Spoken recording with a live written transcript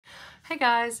Hey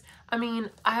guys, I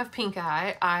have pink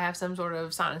eye, I have some sort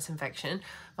of sinus infection,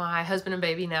 my husband and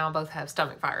baby now both have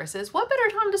stomach viruses. What better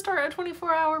time to start a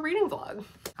 24-hour reading vlog?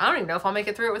 I don't even know if I'll make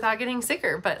it through it without getting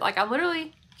sicker, but like I'm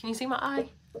literally, can you see my eye?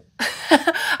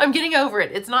 I'm getting over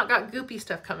it. It's not got goopy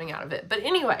stuff coming out of it. But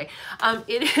anyway,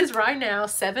 it is right now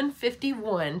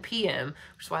 7:51 p.m.,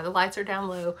 which is why the lights are down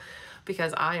low,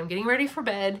 because I am getting ready for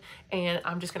bed and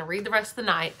I'm just going to read the rest of the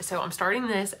night. So I'm starting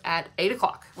this at 8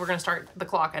 o'clock. We're going to start the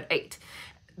clock at 8.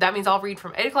 That means I'll read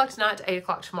from 8 o'clock tonight to 8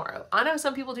 o'clock tomorrow. I know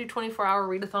some people do 24-hour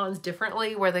readathons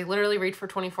differently, where they literally read for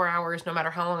 24 hours no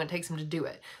matter how long it takes them to do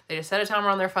it. They just set a timer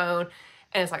on their phone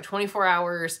and it's like 24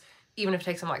 hours, even if it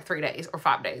takes them like 3 days or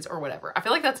 5 days or whatever. I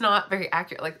feel like that's not very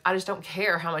accurate. Like, I just don't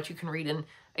care how much you can read in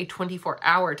a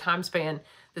 24-hour time span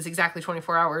that's exactly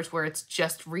 24 hours where it's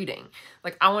just reading.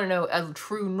 Like, I want to know a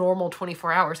true normal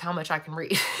 24 hours how much I can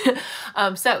read.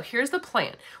 So here's the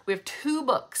plan. We have 2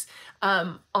 books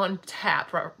on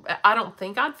tap. I don't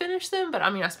think I'd finish them, but I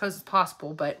mean, I suppose it's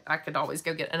possible, but I could always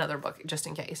go get another book just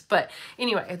in case. But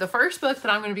anyway, the first book that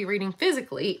I'm going to be reading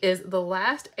physically is The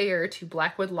Last Heir to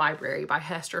Blackwood Library by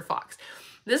Hester Fox.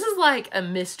 This is like a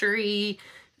mystery,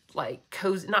 like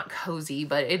cozy, not cozy,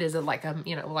 but it is like a,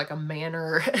 you know, like a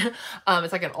manor.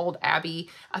 It's like an old abbey.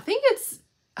 I think it's,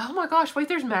 oh my gosh, wait,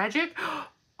 there's magic.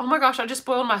 Oh my gosh, I just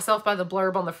spoiled myself by the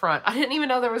blurb on the front. I didn't even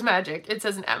know there was magic. It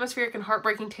says an atmospheric and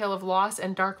heartbreaking tale of loss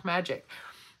and dark magic.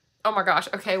 Oh my gosh.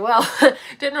 Okay, well,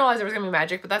 didn't realize there was gonna be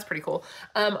magic, but that's pretty cool.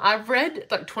 I've read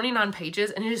like 29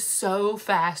 pages and it is so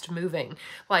fast moving.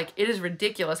 Like, it is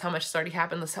ridiculous how much has already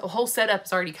happened. The whole setup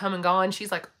is already come and gone.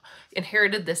 She's like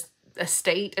inherited this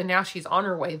estate and now she's on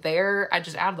her way there. I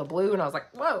just out of the blue, and I was like,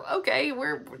 whoa, okay,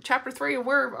 we're chapter 3 and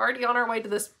we're already on our way to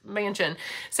this mansion.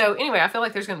 So anyway, I feel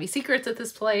like there's gonna be secrets at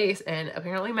this place and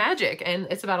apparently magic, and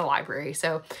it's about a library.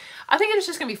 So I think it's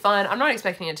just gonna be fun. I'm not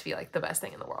expecting it to be like the best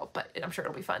thing in the world, but I'm sure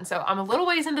it'll be fun. So I'm a little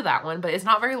ways into that one, but it's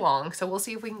not very long, so we'll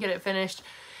see if we can get it finished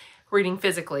reading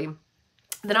physically.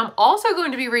 Then I'm also going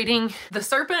to be reading The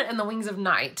Serpent and the Wings of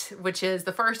Night, which is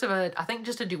the first of I think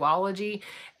just a duology,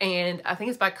 and I think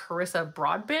it's by Carissa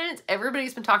Broadbent.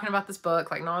 Everybody's been talking about this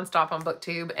book like nonstop on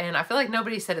BookTube, and I feel like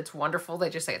nobody said it's wonderful. They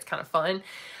just say it's kind of fun.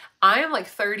 I am like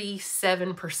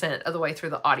 37% of the way through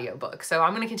the audiobook. So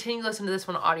I'm going to continue listening to this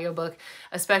one audiobook,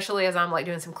 especially as I'm like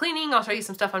doing some cleaning. I'll show you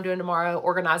some stuff I'm doing tomorrow,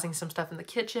 organizing some stuff in the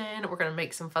kitchen. We're going to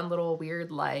make some fun little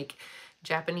weird like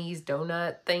Japanese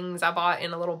donut things I bought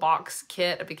in a little box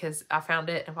kit because I found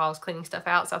it while I was cleaning stuff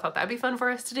out. So I thought that'd be fun for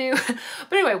us to do.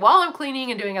 But anyway, while I'm cleaning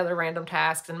and doing other random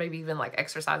tasks and maybe even like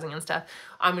exercising and stuff,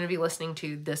 I'm going to be listening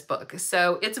to this book.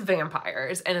 So it's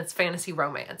vampires and it's fantasy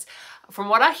romance. From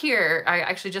what I hear, I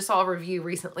actually just saw a review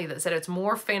recently that said it's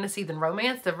more fantasy than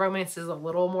romance. The romance is a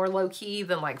little more low-key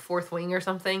than like Fourth Wing or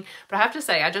something. But I have to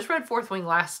say, I just read Fourth Wing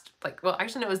well,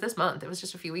 actually no, it was this month. It was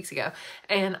just a few weeks ago.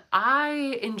 And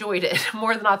I enjoyed it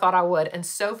more than I thought I would. And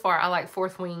so far, I like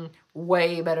Fourth Wing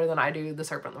way better than I do The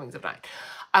Serpent and the Wings of Night.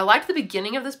 I liked the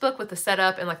beginning of this book with the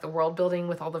setup and like the world building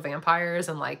with all the vampires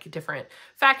and like different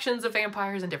factions of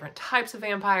vampires and different types of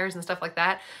vampires and stuff like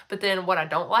that. But then what I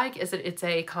don't like is that it's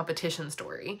a competition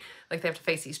story. Like, they have to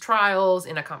face these trials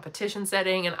in a competition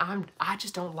setting, and I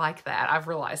just don't like that. I've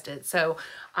realized it. So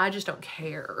I just don't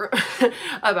care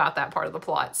about that part of the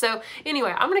plot. So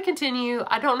anyway, I'm going to continue.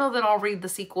 I don't know that I'll read the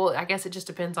sequel. I guess it just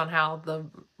depends on how the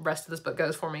rest of this book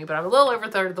goes for me, but I'm a little over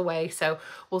a third of the way. So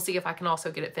we'll see if I can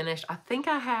also get it finished. I think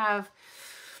I have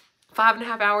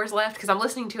 5.5 hours left because I'm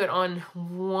listening to it on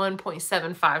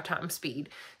 1.75 times speed.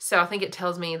 So I think it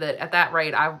tells me that at that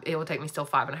rate, it will take me still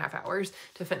 5.5 hours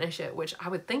to finish it, which I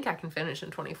would think I can finish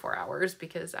in 24 hours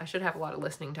because I should have a lot of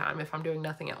listening time if I'm doing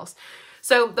nothing else.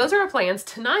 So those are our plans.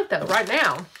 Tonight though, right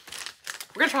now,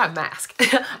 we're gonna try a mask.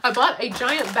 I bought a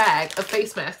giant bag of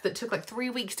face masks that took like 3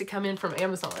 weeks to come in from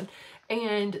Amazon,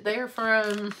 and they're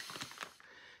from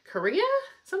Korea?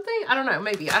 Something? I don't know,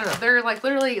 maybe. I don't know. They're like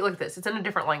literally like this. It's in a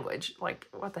different language. Like,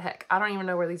 what the heck? I don't even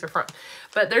know where these are from.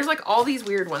 But there's like all these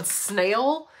weird ones.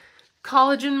 Snail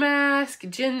collagen mask,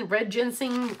 red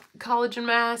ginseng collagen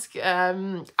mask,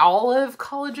 olive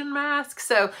collagen mask.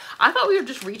 So I thought we would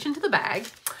just reach into the bag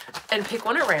and pick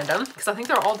one at random because I think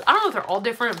they're all, I don't know if they're all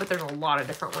different, but there's a lot of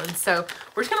different ones. So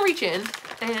we're just going to reach in,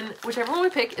 and whichever one we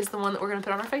pick is the one that we're going to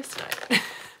put on our face tonight.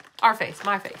 Our face,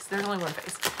 my face. There's only one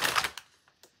face.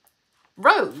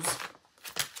 Rose.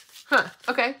 Huh.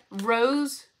 Okay.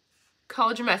 Rose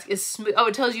collagen mask is smooth. Oh,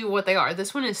 it tells you what they are.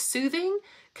 This one is soothing,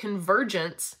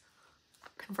 convergence.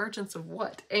 Convergence of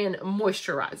what? And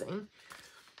moisturizing.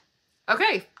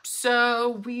 Okay.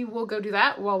 So we will go do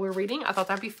that while we're reading. I thought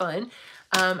that'd be fun.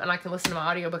 And I can listen to my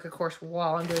audiobook, of course,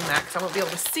 while I'm doing that because I won't be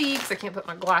able to see because I can't put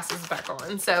my glasses back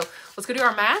on. So let's go do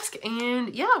our mask.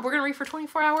 And yeah, we're going to read for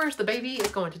 24 hours. The baby is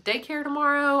going to daycare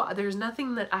tomorrow. There's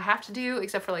nothing that I have to do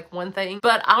except for like one thing.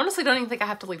 But I honestly don't even think I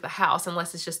have to leave the house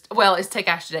unless it's just, well, it's take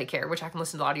Ash to daycare, which I can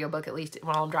listen to the audiobook at least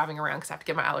while I'm driving around because I have to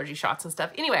get my allergy shots and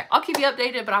stuff. Anyway, I'll keep you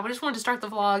updated, but I just wanted to start the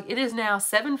vlog. It is now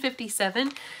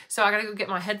 7:57, so I got to go get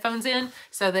my headphones in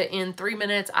so that in 3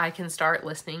 minutes I can start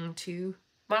listening to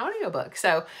my audiobook.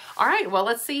 So, all right, well,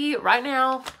 let's see right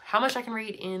now how much I can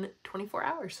read in 24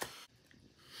 hours.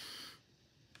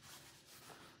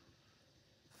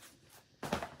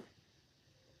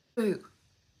 Ooh,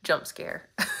 jump scare.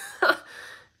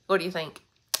 What do you think?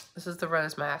 This is the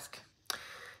Rose mask.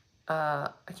 I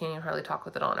can't even hardly talk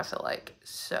with it on, I feel like.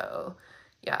 So,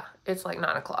 yeah, it's like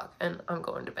 9 o'clock and I'm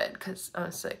going to bed because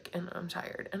I'm sick and I'm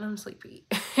tired and I'm sleepy.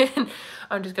 And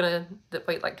I'm just gonna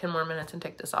wait like 10 more minutes and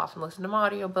take this off and listen to my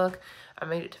audiobook. I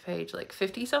made it to page like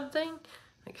 50 something,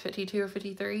 like 52 or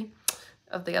 53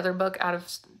 of the other book out of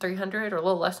 300, or a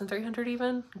little less than 300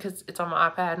 even, because it's on my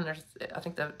iPad and I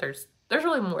think that there's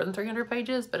really more than 300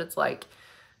 pages, but it's like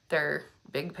they're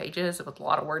big pages with a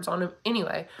lot of words on them.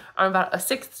 Anyway, I'm about a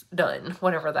sixth done,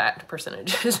 whatever that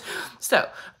percentage is. So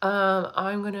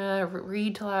I'm gonna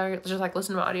read till I just like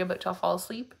listen to my audiobook till I fall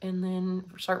asleep and then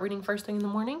start reading first thing in the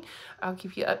morning. I'll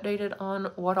keep you updated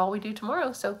on what all we do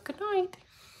tomorrow. So good night.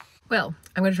 Well,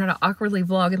 I'm going to try to awkwardly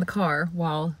vlog in the car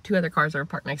while 2 other cars are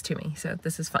parked next to me. So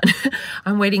this is fun.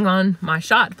 I'm waiting on my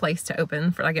shot place to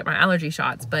open for I get my allergy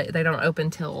shots, but they don't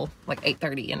open till like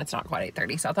 8:30 and it's not quite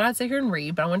 8:30. So I thought I'd sit here and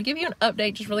read, but I want to give you an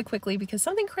update just really quickly because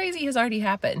something crazy has already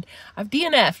happened. I've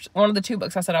DNF'd one of the 2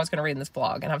 books I said I was going to read in this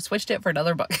vlog, and I've switched it for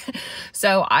another book.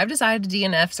 So I've decided to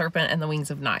DNF Serpent and the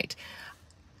Wings of Night.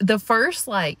 The first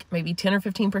like maybe 10 or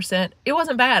 15%, it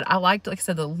wasn't bad. I liked, like I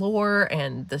said, the lore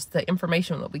and the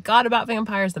information that we got about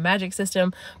vampires, the magic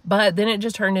system, but then it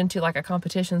just turned into like a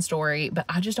competition story. But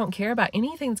I just don't care about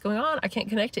anything that's going on. I can't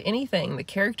connect to anything. The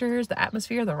characters, the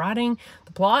atmosphere, the writing,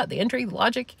 the plot, the intrigue, the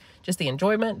logic, just the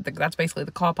enjoyment. That's basically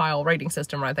the Caw Pile rating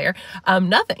system right there.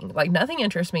 Nothing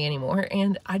interests me anymore,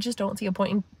 and I just don't see a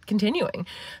point in continuing.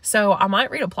 So I might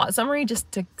read a plot summary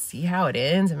just to see how it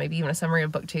ends, and maybe even a summary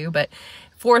of book 2, but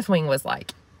Fourth Wing was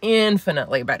like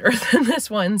infinitely better than this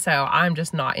one, so I'm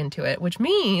just not into it, which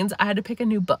means I had to pick a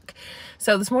new book.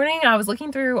 So this morning I was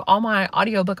looking through all my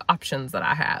audiobook options that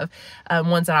I have,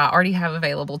 ones that I already have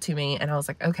available to me, and I was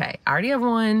like, okay, I already have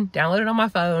one downloaded on my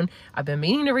phone. I've been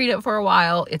meaning to read it for a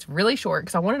while. It's really short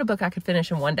because I wanted a book I could finish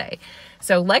in one day.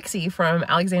 So Lexi from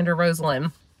Alexandra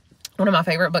Rosalind, one of my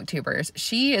favorite booktubers,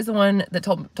 she is the one that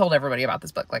told everybody about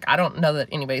this book. Like, I don't know that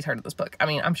anybody's heard of this book. I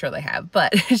mean, I'm sure they have,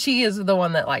 but she is the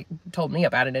one that like told me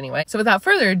about it anyway. So without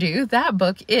further ado, that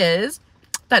book is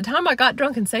That Time I Got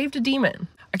Drunk and Saved a Demon.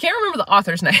 I can't remember the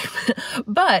author's name,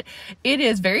 but it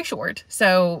is very short.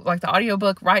 So like the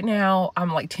audiobook right now,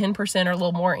 I'm like 10% or a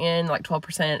little more in, like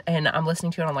 12%, and I'm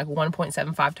listening to it on like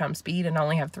 1.75 times speed, and I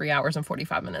only have 3 hours and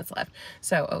 45 minutes left.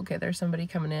 So, okay, there's somebody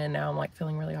coming in now. I'm like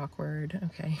feeling really awkward.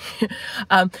 Okay.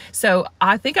 So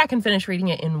I think I can finish reading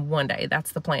it in one day.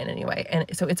 That's the plan anyway. And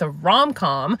so it's a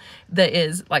rom-com that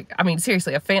is like, I mean,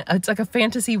 seriously, it's like a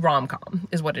fantasy rom-com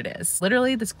is what it is.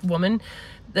 Literally this woman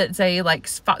that's a like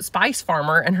spice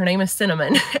farmer, and her name is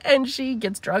Cinnamon, and she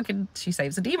gets drunk and she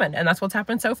saves a demon, and that's what's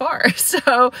happened so far.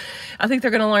 So I think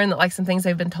they're gonna learn that like some things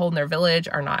they've been told in their village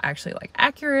are not actually like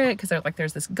accurate, because they're like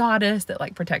there's this goddess that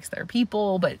like protects their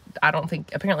people, but I don't think,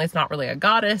 apparently it's not really a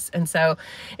goddess. And so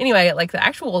anyway, like the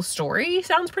actual story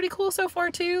sounds pretty cool so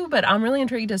far too, but I'm really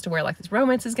intrigued as to where like this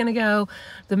romance is gonna go.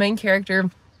 The main character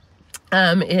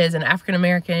is an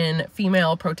African-American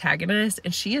female protagonist,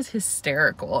 and she is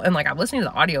hysterical. And like I'm listening to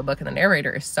the audiobook, and the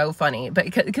narrator is so funny,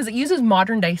 but because it uses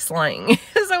modern day slang.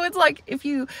 So it's like if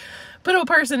you put a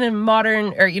person in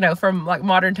modern, or you know, from like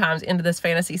modern times into this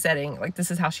fantasy setting, like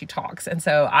this is how she talks. And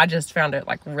so I just found it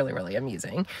like really, really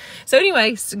amusing. So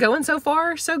anyway, going so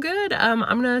far so good. I'm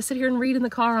gonna sit here and read in the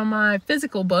car on my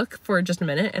physical book for just a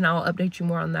minute, and I'll update you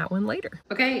more on that one later.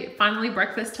 Okay, finally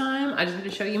breakfast time. I just had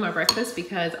to show you my breakfast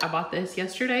because I bought this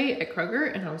yesterday at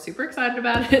Kroger and I was super excited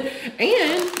about it.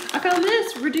 And I found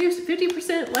this reduced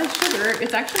 50% less sugar.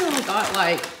 It's actually only got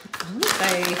like, I would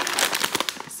say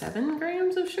 7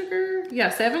 grams of sugar. Yeah,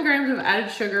 7 grams of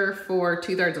added sugar for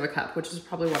 2/3 of a cup, which is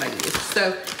probably what I use.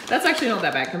 So that's actually not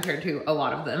that bad compared to a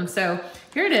lot of them. So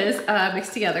here it is,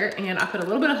 mixed together, and I put a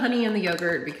little bit of honey in the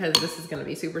yogurt because this is gonna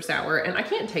be super sour, and I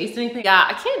can't taste anything. Yeah,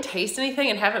 I can't taste anything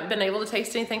and haven't been able to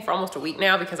taste anything for almost a week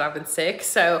now because I've been sick.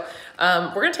 So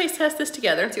we're gonna taste test this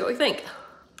together and see what we think.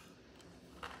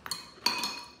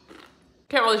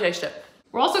 Can't really taste it.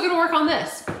 We're also gonna work on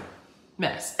this.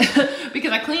 mess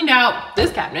because I cleaned out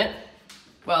this cabinet.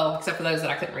 Well, except for those that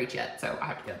I couldn't reach yet. So I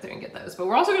have to get up there and get those. But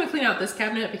we're also gonna clean out this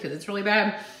cabinet because it's really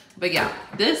bad. But yeah,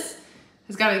 this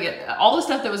has got to get, all the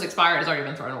stuff that was expired has already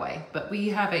been thrown away. But we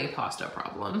have a pasta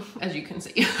problem, as you can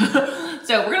see.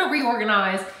 So we're gonna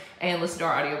reorganize and listen to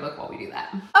our audiobook while we do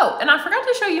that. Oh, and I forgot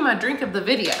to show you my drink of the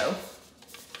video.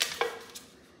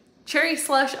 Cherry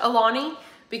Slush Alani,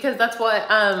 because that's what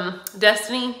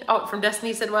Destiny from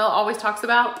Destiny Said Well always talks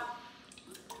about.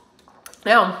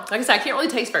 Now, like I said, I can't really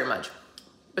taste very much.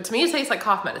 But to me, it tastes like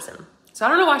cough medicine. So I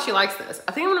don't know why she likes this.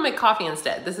 I think I'm gonna make coffee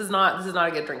instead. This is not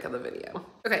a good drink of the video.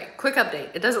 Okay, quick update.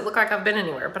 It doesn't look like I've been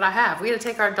anywhere, but I have. We had to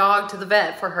take our dog to the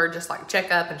vet for her just like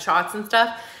checkup and shots and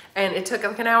stuff. And it took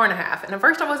like an hour and a half. And at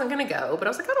first I wasn't gonna go, but I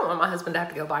was like, I don't want my husband to have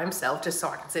to go by himself just so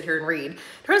I can sit here and read.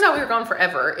 Turns out we were gone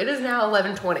forever. It is now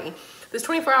 11:20. This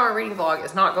 24-hour reading vlog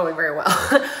is not going very well,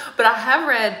 but I have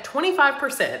read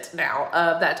 25% now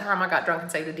of that time I got drunk and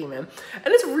saved a demon. And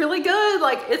it's really good.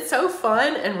 Like, it's so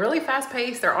fun and really fast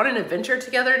paced. They're on an adventure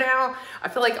together now. I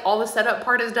feel like all the setup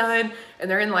part is done and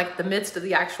they're in like the midst of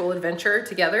the actual adventure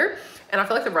together. And I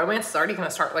feel like the romance is already gonna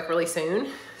start like really soon.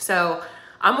 So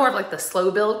I'm more of like the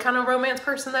slow build kind of romance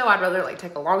person though. I'd rather like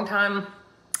take a long time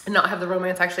and not have the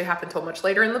romance actually happen until much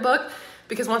later in the book.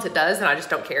 Because once it does, then I just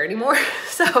don't care anymore.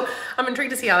 So I'm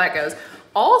intrigued to see how that goes.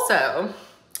 Also,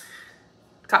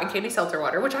 cotton candy seltzer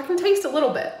water, which I can taste a little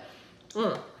bit.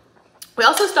 We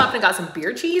also stopped and got some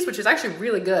beer cheese, which is actually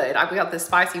really good. We got this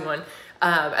spicy one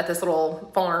at this little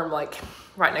farm like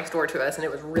right next door to us, and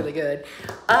it was really good.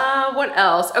 What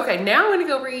else? Okay, now I'm gonna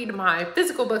go read my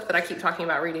physical book that I keep talking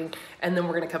about reading, and then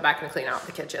we're gonna come back and clean out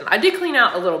the kitchen. I did clean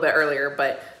out a little bit earlier,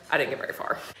 but I didn't get very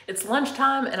far. It's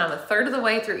lunchtime and I'm a third of the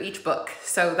way through each book,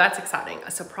 so that's exciting.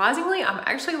 Surprisingly, I'm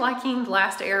actually liking The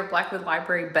Last Heir of Blackwood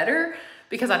Library better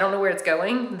because I don't know where it's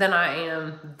going than I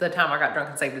am the time I got drunk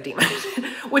and saved a demon,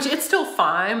 which it's still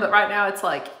fine, but right now it's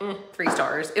like 3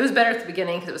 stars. It was better at the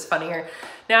beginning because it was funnier.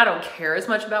 Now I don't care as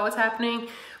much about what's happening,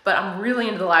 but I'm really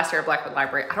into The Last Heir of Blackwood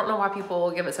Library. I don't know why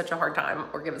people give it such a hard time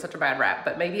or give it such a bad rap,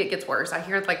 but maybe it gets worse. I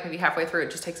hear it's like maybe halfway through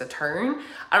it just takes a turn.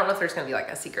 I don't know if there's gonna be like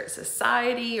a secret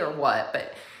society or what,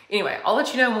 but anyway, I'll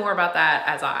let you know more about that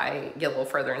as I get a little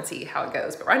further and see how it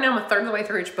goes. But right now I'm a third of the way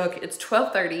through each book. It's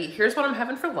 12:30. Here's what I'm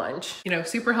having for lunch. You know,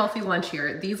 super healthy lunch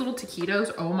here. These little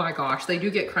taquitos, oh my gosh, they do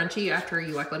get crunchy after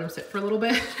you like let them sit for a little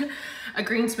bit. A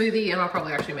green smoothie, and I'll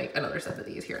probably actually make another set of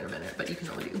these here in a minute, but you can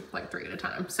only do like 3 at a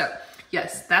time. So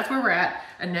yes, that's where we're at.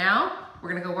 And now we're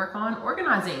gonna go work on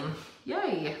organizing.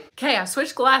 Yay. Okay, I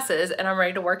switched glasses and I'm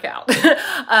ready to work out.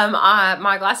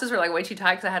 My glasses were like way too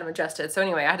tight because I had them adjusted. So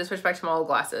anyway, I had to switch back to my old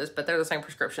glasses, but they're the same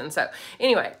prescription. So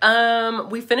anyway,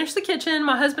 we finished the kitchen.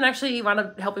 My husband actually wound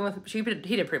up helping with, he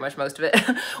did pretty much most of it.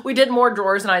 We did more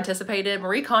drawers than I anticipated.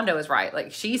 Marie Kondo is right.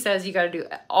 Like she says you got to do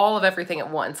all of everything at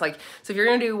once. Like, so if you're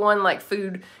going to do one like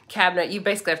food cabinet, you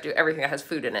basically have to do everything that has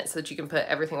food in it so that you can put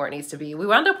everything where it needs to be. We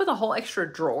wound up with a whole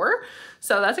extra drawer.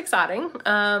 So that's exciting.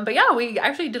 But yeah, we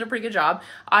actually did a pretty good job.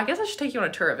 I guess I should take you on a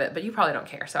tour of it, but you probably don't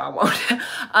care, so I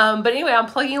won't. But anyway, I'm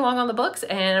plugging along on the books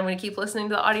and I'm gonna keep listening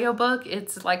to the audiobook.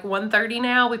 It's like 1:30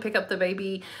 now. We pick up the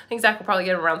baby. I think Zach will probably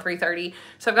get him around 3:30.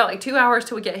 So I've got like 2 hours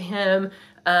till we get him.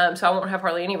 So I won't have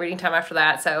hardly any reading time after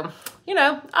that. So, you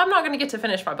know, I'm not going to get to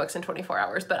finish my books in 24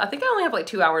 hours, but I think I only have like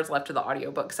 2 hours left of the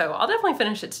audiobook. So I'll definitely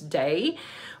finish it today,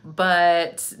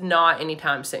 but not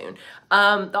anytime soon.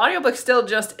 The audiobook still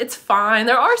just, it's fine.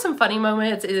 There are some funny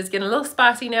moments. It is getting a little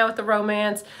spicy now with the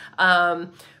romance.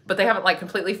 But they haven't like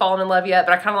completely fallen in love yet,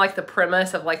 but I kind of like the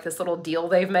premise of like this little deal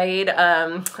they've made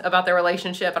about their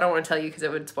relationship. I don't want to tell you because it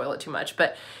would spoil it too much.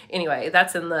 But anyway,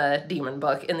 that's in the demon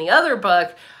book. In the other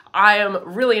book, I am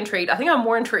really intrigued. I think I'm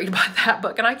more intrigued by that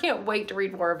book and I can't wait to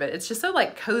read more of it. It's just so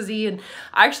like cozy, and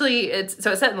actually it's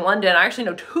set in London. I actually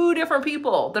know 2 different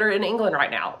people that are in England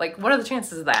right now. Like, what are the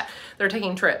chances of that? They're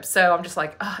taking trips. So I'm just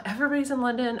like, everybody's in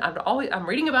London. I'm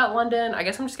reading about London. I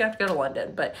guess I'm just gonna have to go to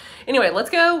London. But anyway, let's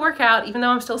go work out, even though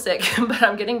I'm still sick, but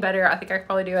I'm getting better. I think I could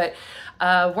probably do it.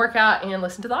 Work out and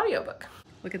listen to the audiobook.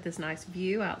 Look at this nice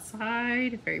view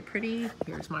outside. Very pretty.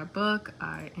 Here's my book.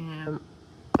 I am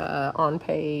on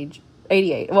page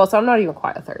 88. Well, so I'm not even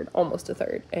quite a third, almost a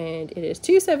third. And it is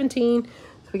 2:17. So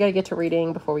we got to get to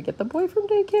reading before we get the boy from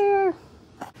daycare.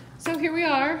 So here we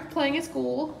are playing at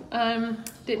school.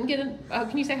 Didn't get an,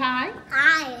 can you say hi?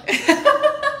 Hi.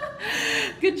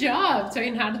 Good job.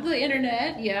 Saying hi to the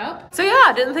internet. Yep. So yeah,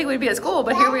 I didn't think we'd be at school,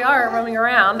 but here we are roaming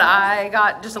around. I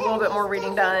got just a little bit more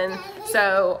reading done.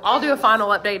 So I'll do a final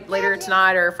update later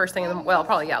tonight or first thing in the, well,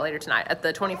 probably yeah, later tonight at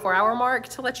the 24-hour mark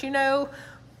to let you know.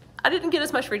 I didn't get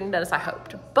as much reading done as I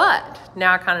hoped, but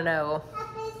now I kind of know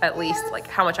at least like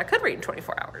how much I could read in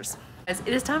 24 hours.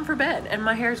 It is time for bed and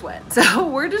my hair's wet. So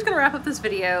we're just gonna wrap up this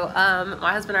video.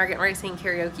 My husband and I are getting ready to sing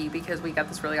karaoke because we got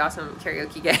this really awesome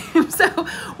karaoke game. So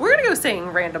we're gonna go sing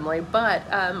randomly,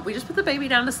 but we just put the baby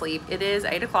down to sleep. It is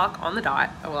 8 o'clock on the dot.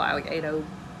 Well, like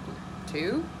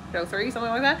 8:02, 8:03,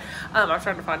 something like that. I was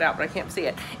trying to find out, but I can't see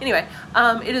it. Anyway,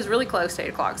 it is really close to 8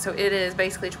 o'clock. So it is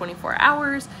basically 24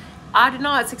 hours. I did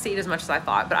not succeed as much as I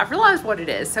thought, but I've realized what it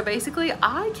is. So basically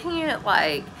I can't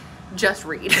like just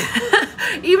read.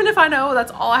 Even if I know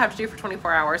that's all I have to do for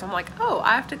 24 hours, I'm like, oh,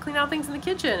 I have to clean out things in the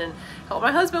kitchen and help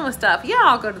my husband with stuff. Yeah,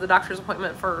 I'll go to the doctor's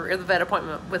appointment or the vet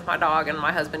appointment with my dog and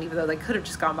my husband, even though they could have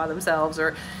just gone by themselves.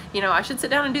 Or, you know, I should sit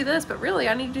down and do this, but really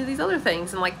I need to do these other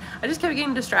things. And like, I just kept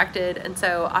getting distracted. And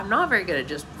so I'm not very good at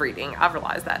just reading. I've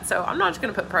realized that. So I'm not just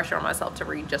going to put pressure on myself to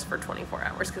read just for 24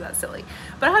 hours because that's silly.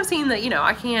 But I have seen that, you know,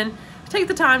 I can take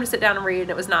the time to sit down and read, and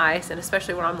it was nice, and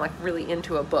especially when I'm like really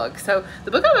into a book. So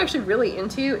the book I'm actually really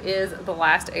into is The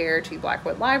Last Heir to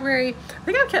Blackwood Library. I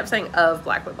think I've kept saying of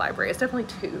Blackwood Library. It's definitely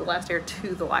to The Last Heir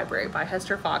to the Library by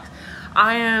Hester Fox.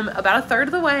 I am about a third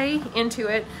of the way into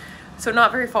it, so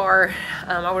not very far.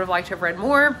 I would have liked to have read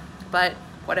more, but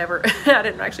whatever. I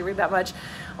didn't actually read that much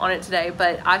on it today,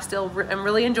 but I still am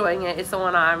really enjoying it. It's the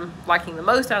one I'm liking the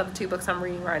most out of the two books I'm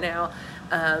reading right now.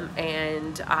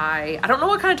 And I don't know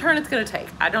what kind of turn it's going to take.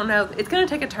 I don't know. It's going to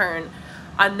take a turn.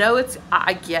 I know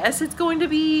I guess it's going to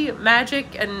be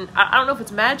magic, and I don't know if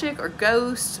it's magic or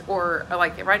ghost or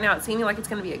like right now it's seeming like it's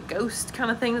going to be a ghost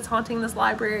kind of thing that's haunting this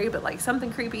library, but like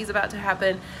something creepy is about to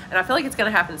happen, and I feel like it's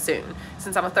going to happen soon.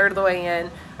 Since I'm a third of the way in,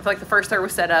 I feel like the first third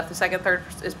was set up, the second third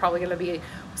is probably going to be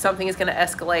something is going to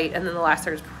escalate, and then the last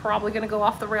third is probably going to go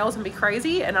off the rails and be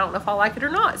crazy, and I don't know if I like it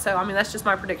or not. So I mean, that's just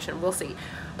my prediction. We'll see.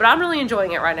 But I'm really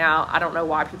enjoying it right now. I don't know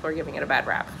why people are giving it a bad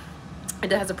rap.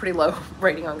 It has a pretty low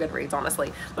rating on Goodreads,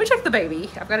 honestly. Let me check the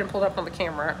baby. I've got him pulled up on the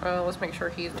camera. Let's make sure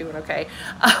he's doing okay.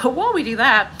 While we do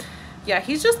that, yeah,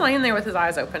 he's just laying there with his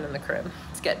eyes open in the crib.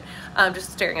 It's good.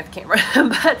 Just staring at the camera.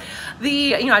 But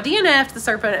I DNF'd The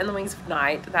Serpent and the Wings of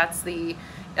Night. That's the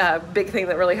big thing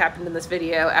that really happened in this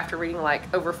video after reading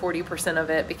like over 40% of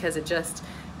it, because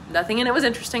nothing in it was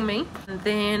interesting me. And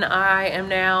then I am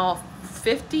now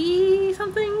 50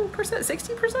 something percent,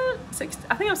 60%,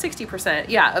 I think I'm 60%,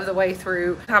 yeah, of the way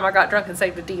through the time I got drunk and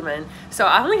saved a demon. So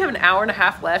I only have an hour and a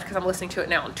half left because I'm listening to it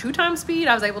now on 2 times speed.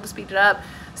 I was able to speed it up,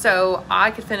 so I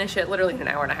could finish it literally in an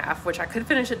hour and a half, which I could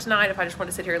finish it tonight if I just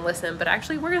want to sit here and listen, but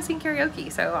actually we're gonna sing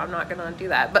karaoke, so I'm not gonna do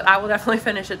that. But I will definitely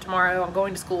finish it tomorrow. I'm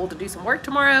going to school to do some work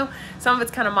tomorrow. Some of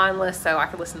it's kind of mindless, so I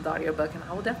could listen to the audiobook, and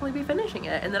I will definitely be finishing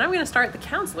it. And then I'm gonna start The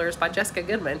Counselors by Jessica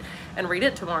Goodman and read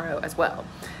it tomorrow as well.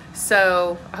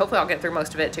 So hopefully I'll get through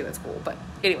most of it too in school. But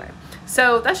anyway,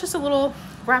 so that's just a little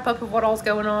wrap up of what all's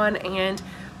going on, and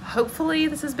hopefully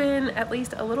this has been at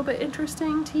least a little bit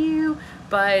interesting to you.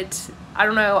 But I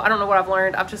don't know what I've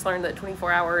learned. I've just learned that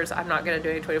 24 hours, I'm not going to do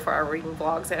any 24-hour reading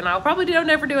vlogs, and I'll probably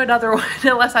never do another one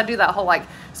unless I do that whole like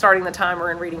starting the timer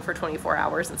and reading for 24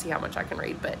 hours and see how much I can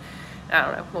read. But I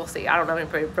don't know. We'll see. I don't know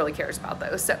if anybody really cares about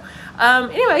those. So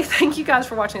anyway, thank you guys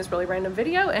for watching this really random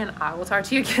video, and I will talk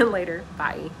to you again later.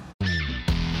 Bye.